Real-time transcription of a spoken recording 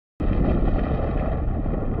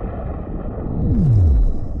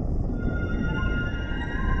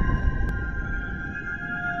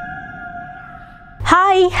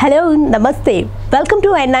Hi hello నమస్తే welcome to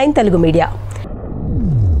N9 Telugu media.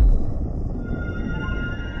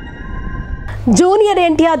 Junior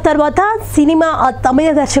NTR తర్వాత cinema ఆ తమిళ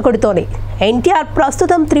దర్శకుడితోనే ఎన్టీఆర్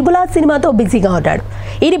ప్రస్తుతం RRR సినిమాతో బిజీగా ఉన్నాడు.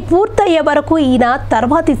 ఇది పూర్తయ్యే వరకు ఈయన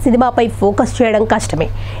తర్వాతి సినిమాపై ఫోకస్ చేయడం కష్టమే.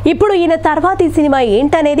 ఇప్పుడు ఈయన తర్వాతి సినిమా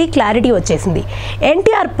ఏంటనేది క్లారిటీ వచ్చేసింది.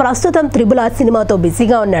 ఎన్టీఆర్ ప్రస్తుతం RRR సినిమాతో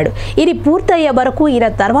బిజీగా ఉన్నాడు. ఇది పూర్తయ్యే వరకు ఈయన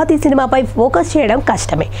తర్వాతి సినిమాపై ఫోకస్ చేయడం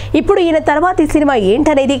కష్టమే. ఇప్పుడు ఈయన తర్వాతి సినిమా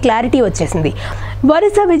ఏంటనేది క్లారిటీ వచ్చేసింది.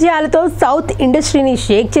 వరుస విజయాలతో సౌత్ ఇండస్ట్రీని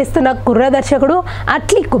షేక్ చేస్తున్న కుర్ర దర్శకుడు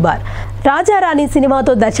అట్లీ కుమార్ రాజారాణి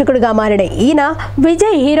సినిమాతో దర్శకుడిగా మారిన ఈయన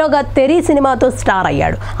విజయ్ హీరోగా తెరీ సినిమాతో స్టార్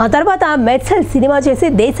అయ్యాడు. ఆ తర్వాత మెర్సెల్ సినిమా చేసి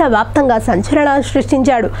దేశవ్యాప్తంగా సంచలనాలు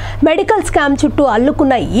సృష్టించాడు. మెడికల్ స్కామ్ చుట్టూ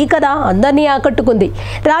అల్లుకున్న ఈ కథ అందరినీ ఆకట్టుకుంది.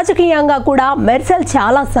 రాజకీయంగా కూడా మెర్సెల్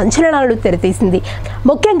చాలా సంచలనాలు తెరతీసింది.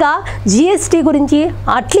 ముఖ్యంగా GST గురించి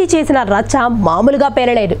అట్లీ చేసిన రచ్చ మామూలుగా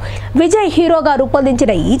పేరలేదు. విజయ్ హీరోగా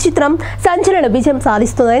రూపొందించిన ఈ చిత్రం సంచలన విజయం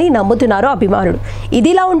సాధిస్తుందని నమ్ముతున్నారు అభిమానులు.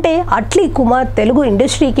 ఇదిలా ఉంటే అట్లీ కుమార్ తెలుగు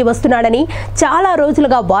ఇండస్ట్రీకి వస్తున్నాడని చాలా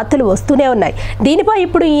రోజులుగా వార్తలు వస్తూనే ఉన్నాయి. దీనిపై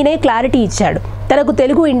ఇప్పుడు ఈయనే క్లారిటీ ఇచ్చాడు. తనకు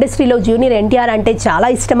తెలుగు ఇండస్ట్రీలో జూనియర్ ఎన్టీఆర్ అంటే చాలా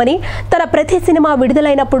ఇష్టమని, తన ప్రతి సినిమా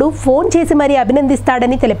విడుదలైనప్పుడు ఫోన్ చేసి మరీ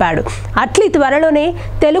అభినందిస్తాడని తెలిపాడు. అట్లీ త్వరలోనే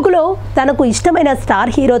తెలుగులో తనకు ఇష్టమైన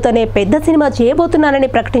స్టార్ హీరోతోనే పెద్ద సినిమా చేయబోతున్నానని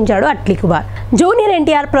ప్రకటించాడు అట్లీ కుమార్. జూనియర్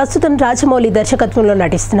ఎన్టీఆర్ ప్రస్తుతం రాజమౌళి దర్శకత్వంలో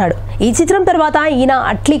నటిస్తున్నాడు. ఈ చిత్రం తర్వాత ఈయన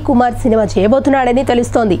అట్లీ కుమార్ సినిమా చేయబోతున్నాడని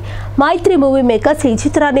తెలుస్తోంది. మైత్రి మూవీ మేకర్స్ ఈ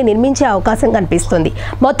చిత్రాన్ని నిర్మించే అవకాశం కనిపిస్తుంది.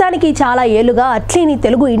 మొత్తానికి చాలా ఏళ్లుగా అట్లీని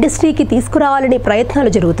తెలుగు ఇండస్ట్రీకి తీసుకురావాలని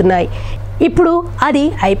ప్రయత్నాలు జరుగుతున్నాయి. ఇప్పుడు అది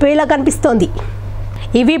అయిపోయేలా కనిపిస్తోంది.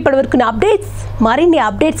 ఇవి ఇప్పటివరకు అప్డేట్స్. మరిన్ని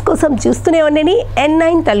అప్డేట్స్ కోసం చూస్తూనే ఉండండి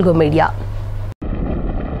N9 తెలుగు మీడియా.